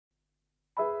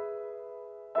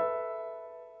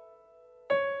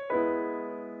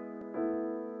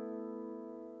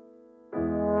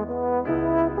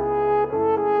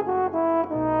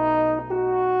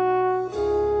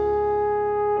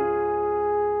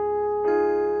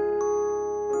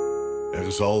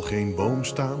Er zal geen boom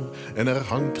staan en er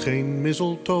hangt geen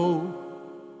mistletoe.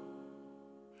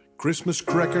 Christmas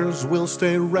crackers will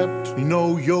stay wrapped,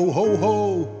 no yo ho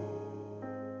ho.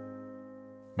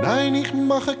 Nein, ich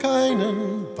mache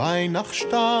keinen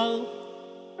Weihnachtsstahl.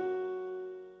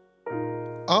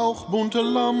 Auch bunte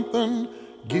Lampen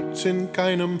gibt's in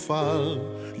keinem Fall.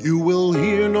 You will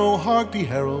hear no hardy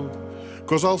herald,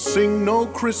 'cause I'll sing no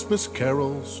Christmas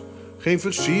carols. Geen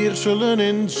versierselen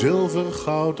in zilver,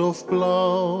 goud of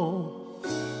blauw.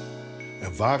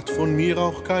 Er ward von mir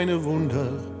auch keine Wunder,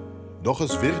 doch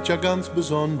es wird ja ganz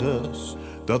besonders,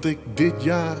 dat ik dit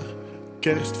jaar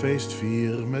Kerstfeest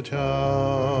vier met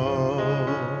jou.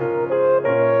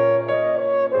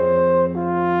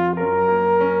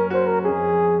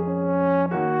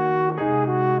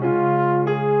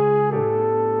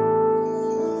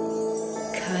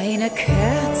 Keine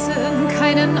Kerzen,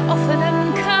 keinen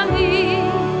offenen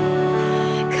Kamin,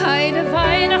 keine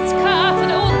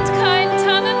Weihnachtskarten und kein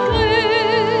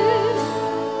Tannengrün.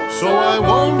 So I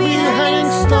won't be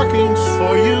hanging stockings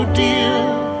for you,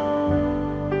 dear.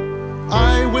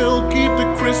 I will keep the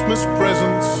Christmas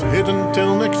presents hidden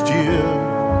till next year.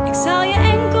 Ik zal je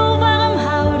enkel warm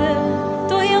houden,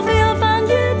 door heel veel van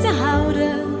je te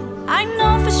houden. I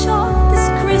know for sure this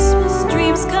Christmas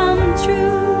dreams come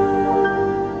true.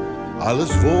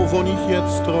 Alles, wovon ich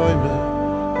jetzt träume,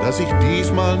 dass ich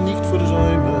diesmal nicht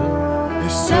versäume,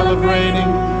 is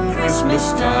celebrating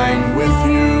Christmas time with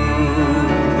you.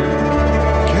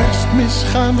 Kerstmis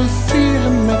gaan we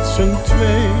vieren met z'n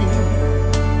twee.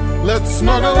 Let's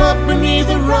snuggle up beneath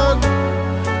the rug,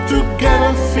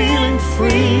 together feeling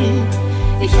free.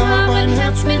 Ich habe ein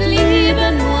Herz mit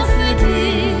Liebe nur für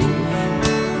dich.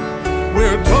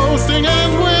 We're toasting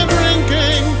and we're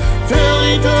drinking till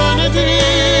eternity.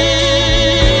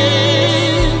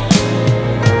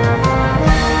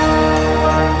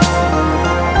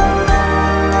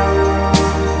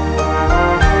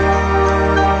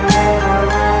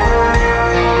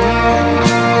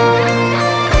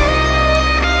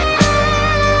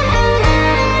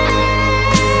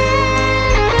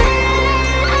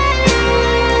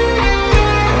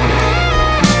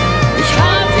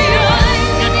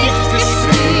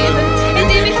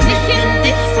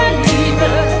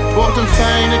 Een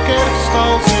fijne kerst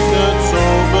als ik het zo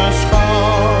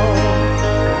beschouw.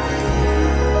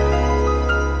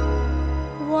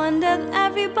 One that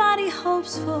everybody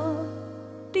hopes for,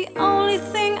 the only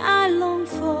thing I long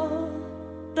for.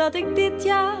 Dat ik dit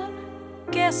jaar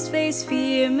Kerstfeest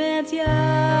vier met jou.